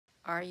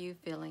Are you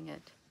feeling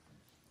it?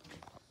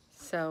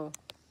 So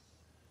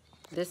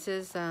this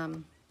is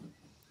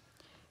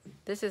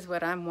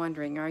what I'm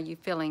wondering. Are you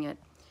feeling it?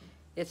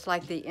 It's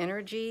like the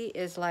energy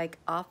is like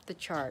off the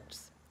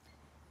charts.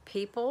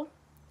 People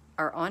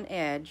are on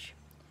edge.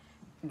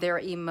 Their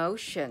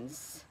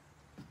emotions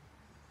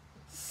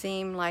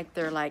seem like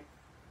they're like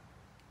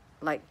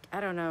I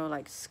don't know,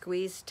 like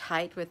squeezed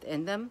tight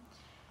within them.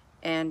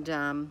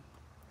 And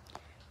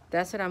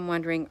that's what I'm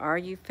wondering. Are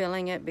you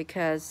feeling it?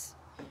 Because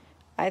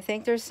I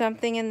think there's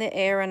something in the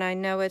air, and I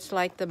know it's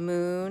like the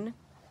moon.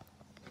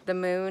 The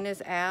moon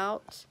is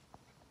out.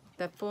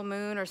 The full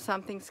moon or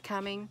something's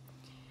coming.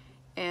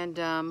 And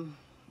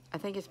I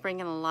think it's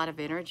bringing a lot of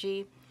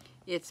energy.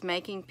 It's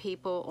making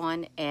people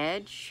on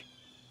edge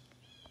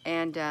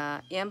and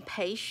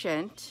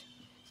impatient.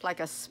 It's like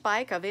a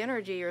spike of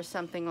energy or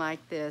something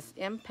like this.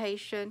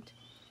 Impatient,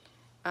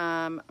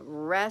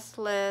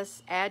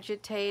 restless,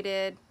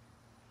 agitated.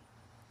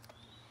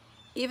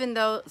 Even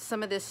though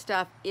some of this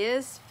stuff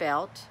is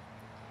felt,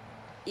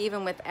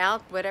 even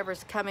without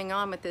whatever's coming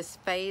on with this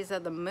phase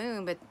of the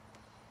moon, but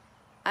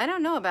I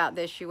don't know about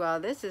this, you all.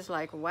 This is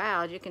like,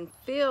 wow, you can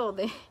feel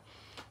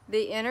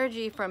the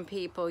energy from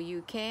people.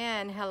 You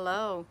can.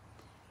 Hello.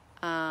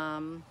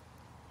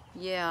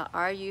 Yeah,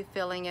 are you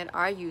feeling it?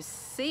 Are you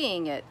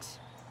seeing it?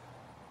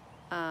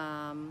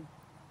 Are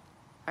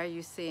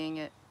you seeing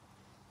it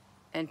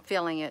and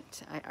feeling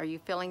it? Are you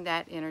feeling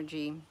that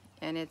energy?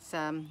 And it's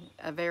a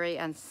very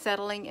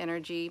unsettling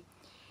energy.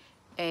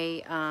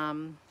 It's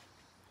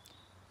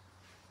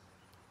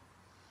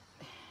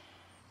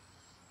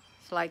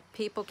like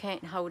people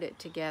can't hold it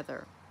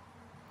together.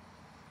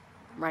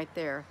 Right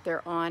there.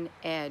 They're on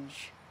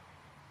edge.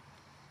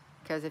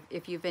 Because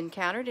if you've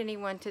encountered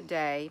anyone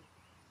today,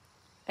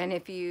 and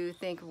if you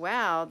think,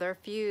 wow, their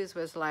fuse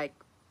was like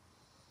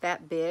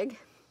that big,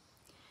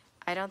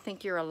 I don't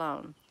think you're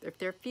alone. If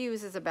their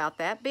fuse is about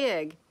that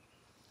big,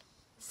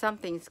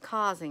 something's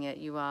causing it,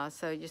 you all.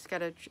 So you just got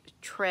to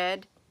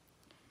tread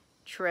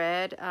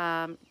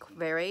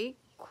very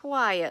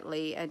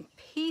quietly and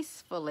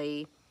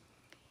peacefully,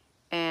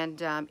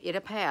 and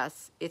it'll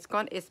pass. It's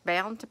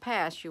bound to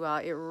pass, you all.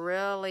 It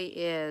really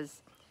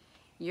is.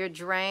 You're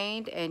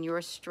drained and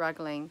you're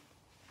struggling.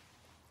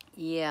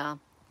 Yeah.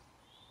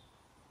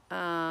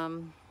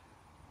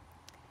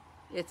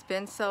 It's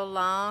been so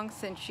long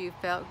since you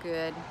felt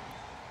good.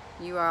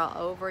 You are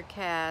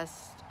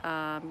overcast.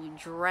 You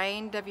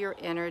drained of your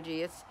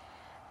energy.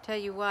 Tell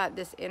you what,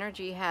 this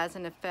energy has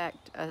an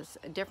effect, a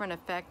different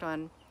effect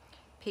on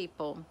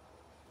people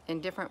in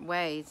different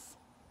ways.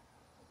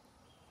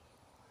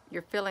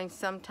 You're feeling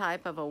some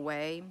type of a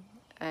way,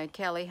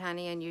 Kelly,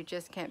 honey, and you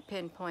just can't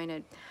pinpoint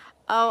it.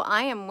 Oh,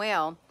 I am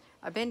well.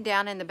 I've been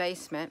down in the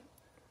basement,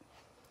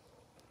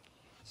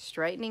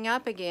 straightening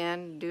up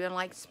again, doing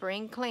like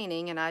spring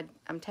cleaning, and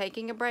I'm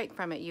taking a break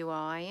from it, you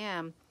all. I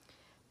am.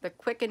 The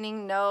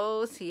quickening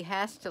knows he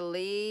has to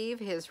leave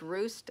his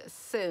roost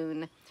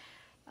soon.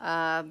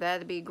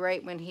 That'd be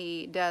great when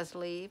he does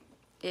leave.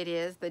 It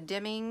is. The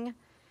dimming,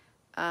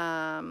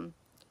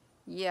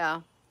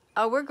 yeah.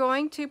 Oh, we're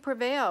going to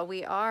prevail.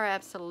 We are,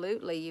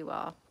 absolutely, you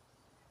all.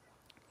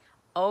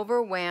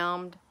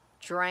 Overwhelmed,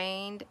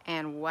 drained,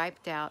 and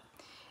wiped out.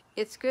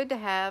 It's good to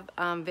have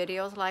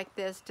videos like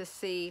this to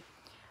see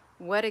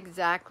what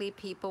exactly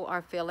people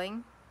are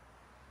feeling.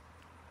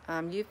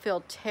 You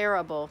feel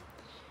terrible.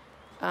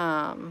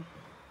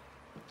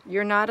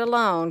 You're not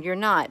alone. You're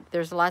not.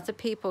 There's lots of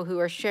people who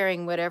are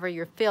sharing whatever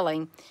you're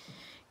feeling,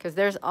 because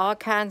there's all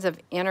kinds of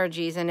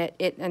energies, and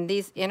and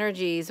these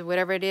energies,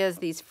 whatever it is,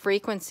 these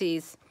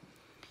frequencies,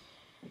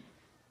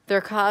 they're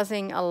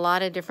causing a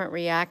lot of different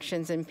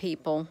reactions in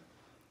people.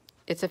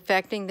 It's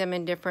affecting them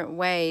in different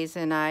ways,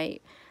 and I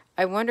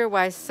wonder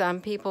why some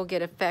people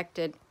get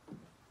affected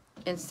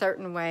in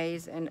certain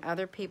ways and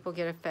other people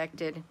get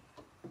affected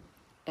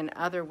in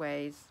other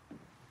ways.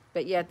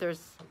 But yet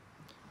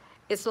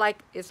it's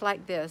like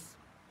this.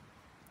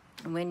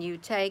 When you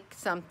take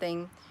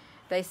something,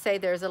 they say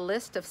there's a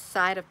list of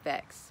side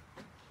effects,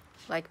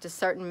 like to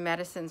certain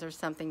medicines or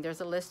something. There's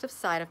a list of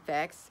side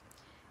effects,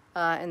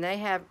 and they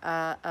have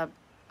a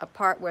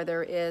part where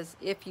there is,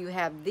 if you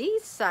have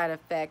these side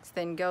effects,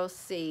 then go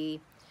see.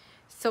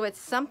 So it's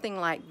something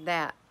like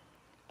that,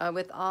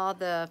 with all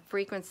the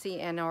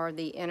frequency and or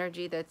the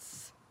energy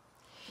that's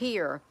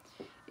here.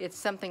 It's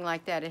something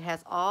like that. It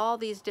has all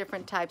these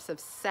different types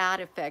of side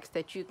effects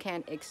that you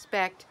can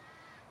expect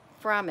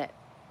from it.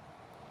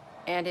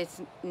 And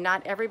it's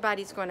not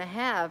everybody's going to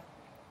have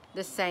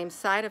the same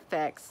side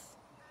effects.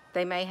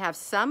 They may have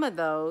some of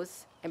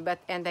those,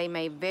 and they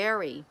may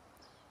vary.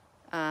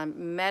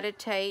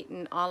 Meditate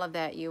and all of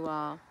that, you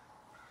all.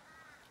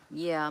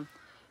 Yeah,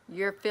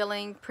 you're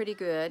feeling pretty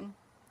good.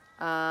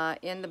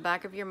 In the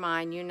back of your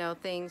mind, you know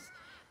things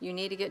you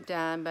need to get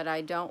done, but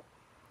I don't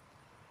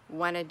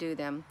want to do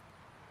them.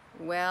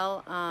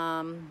 Well,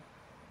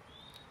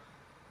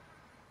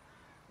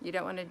 you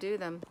don't want to do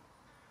them.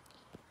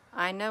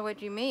 I know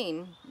what you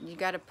mean. You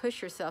got to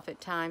push yourself at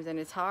times, and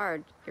it's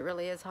hard. It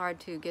really is hard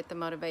to get the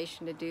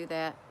motivation to do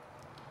that.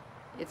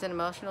 It's an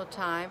emotional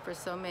time for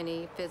so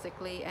many,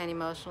 physically and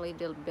emotionally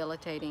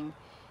debilitating.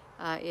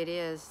 It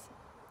is.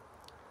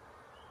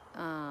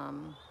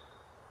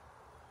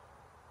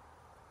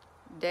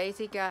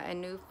 Daisy got a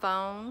new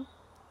phone.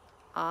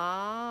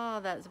 Ah,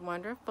 that's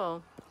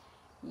wonderful.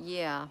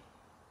 Yeah.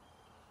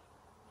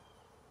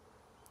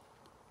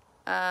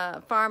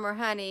 Farmer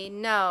Honey,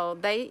 no,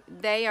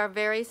 they are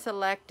very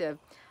selective.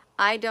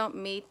 I don't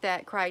meet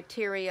that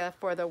criteria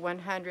for the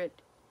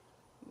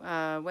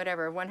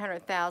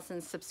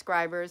 100,000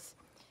 subscribers.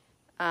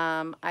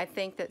 I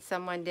think that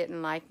someone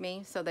didn't like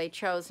me, so they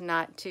chose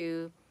not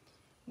to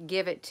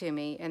give it to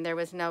me. And there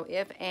was no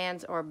if,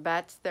 ands, or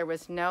buts. There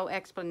was no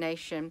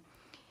explanation.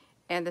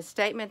 And the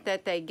statement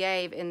that they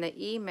gave in the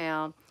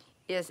email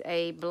is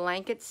a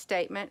blanket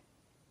statement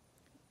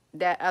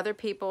that other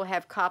people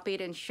have copied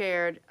and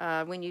shared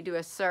when you do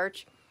a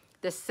search.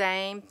 The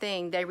same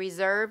thing. They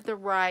reserve the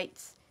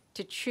rights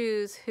to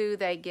choose who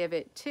they give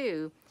it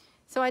to.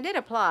 So I did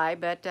apply,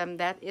 but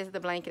that is the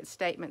blanket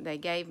statement they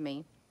gave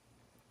me.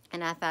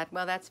 And I thought,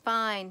 well, that's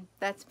fine.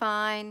 That's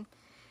fine.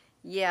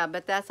 Yeah,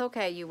 but that's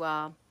okay, you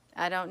all.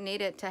 I don't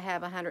need it to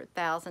have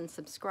 100,000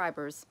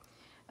 subscribers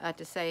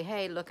to say,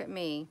 hey, look at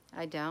me.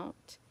 I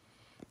don't.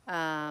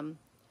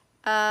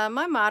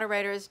 My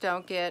moderators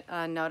don't get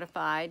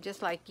notified,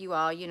 just like you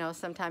all. You know,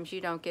 sometimes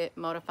you don't get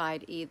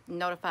notified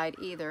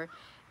either.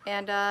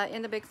 And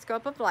in the big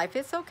scope of life,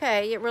 it's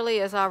okay. It really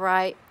is all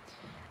right.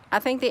 I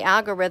think the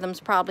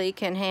algorithms probably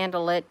can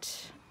handle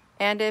it.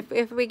 And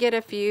if we get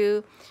a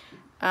few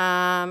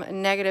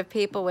negative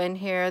people in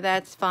here,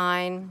 that's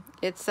fine.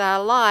 It's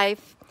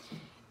life.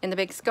 In the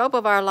big scope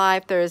of our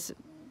life, there's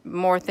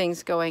more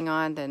things going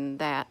on than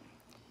that.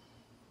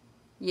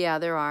 Yeah,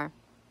 there are.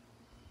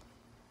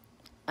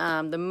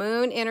 The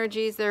moon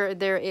energies,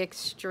 they're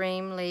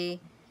extremely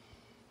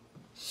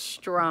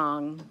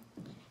strong.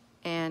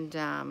 And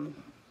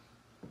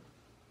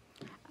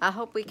I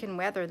hope we can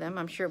weather them.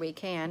 I'm sure we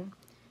can.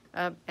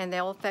 And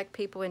they'll affect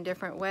people in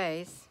different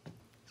ways.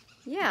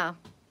 Yeah.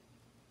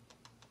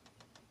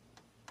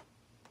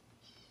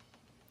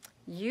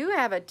 You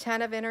have a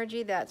ton of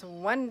energy. That's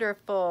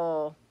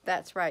wonderful.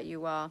 That's right,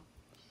 you all.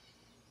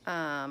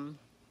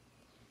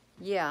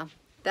 Yeah,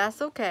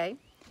 that's okay.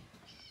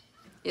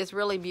 It's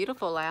really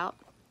beautiful out.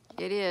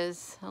 It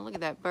is. Oh, look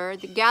at that bird.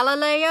 The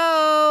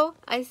Galileo.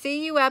 I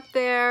see you up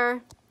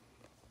there.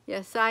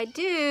 Yes, I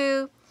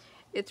do.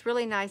 It's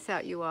really nice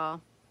out, you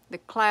all. The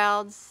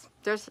clouds.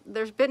 There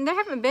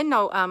haven't been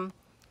no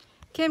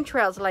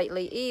chemtrails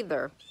lately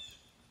either.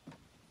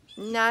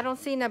 No, I don't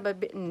see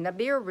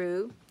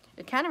Nibiru.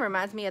 It kind of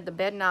reminds me of the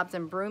bed knobs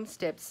and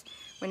broomsticks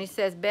when he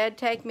says, "Bed,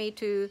 take me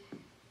to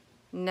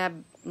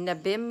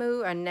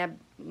Nabimu," or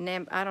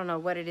I don't know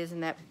what it is in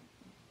that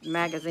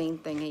magazine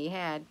thing he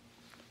had.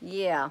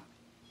 Yeah.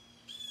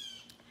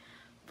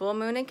 Full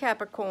moon in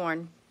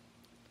Capricorn.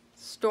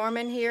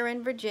 Storming here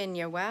in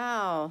Virginia.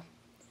 Wow.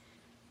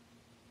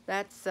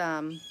 That's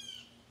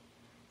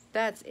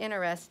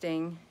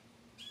interesting.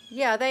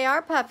 Yeah, they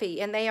are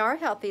puffy and they are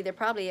healthy. They're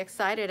probably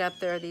excited up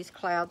there. These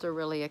clouds are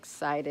really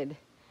excited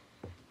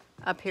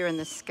up here in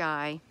the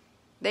sky.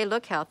 They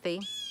look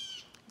healthy.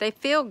 They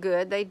feel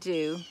good. They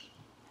do.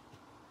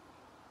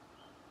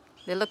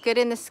 They look good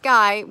in the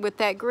sky with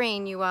that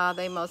green, you all.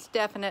 They most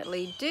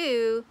definitely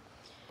do.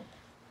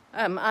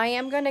 I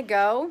am going to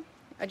go.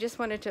 I just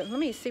wanted to, let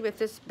me see what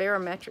this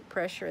barometric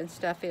pressure and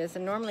stuff is. I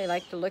normally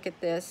like to look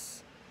at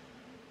this.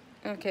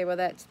 Okay, well,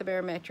 that's the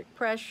barometric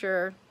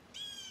pressure,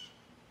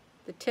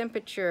 the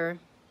temperature,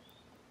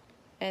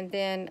 and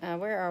then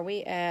where are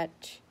we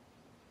at?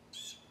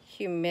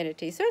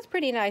 Humidity. So it's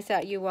pretty nice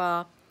out, you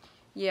all.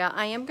 Yeah,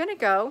 I am going to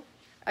go.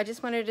 I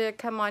just wanted to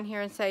come on here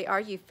and say,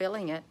 are you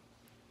feeling it?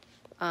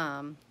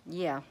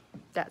 Yeah,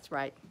 that's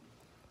right.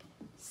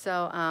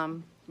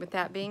 So with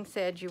that being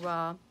said, you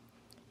all,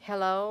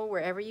 hello,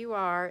 wherever you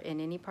are in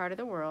any part of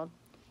the world.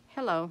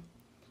 Hello.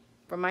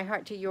 From my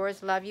heart to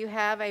yours, love you.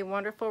 Have a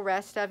wonderful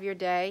rest of your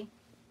day.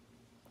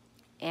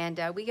 And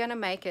we're going to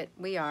make it.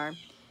 We are.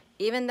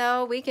 Even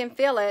though we can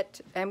feel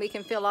it, and we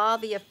can feel all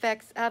the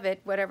effects of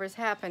it, whatever's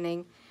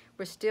happening,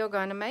 we're still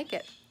going to make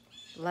it.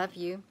 Love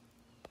you.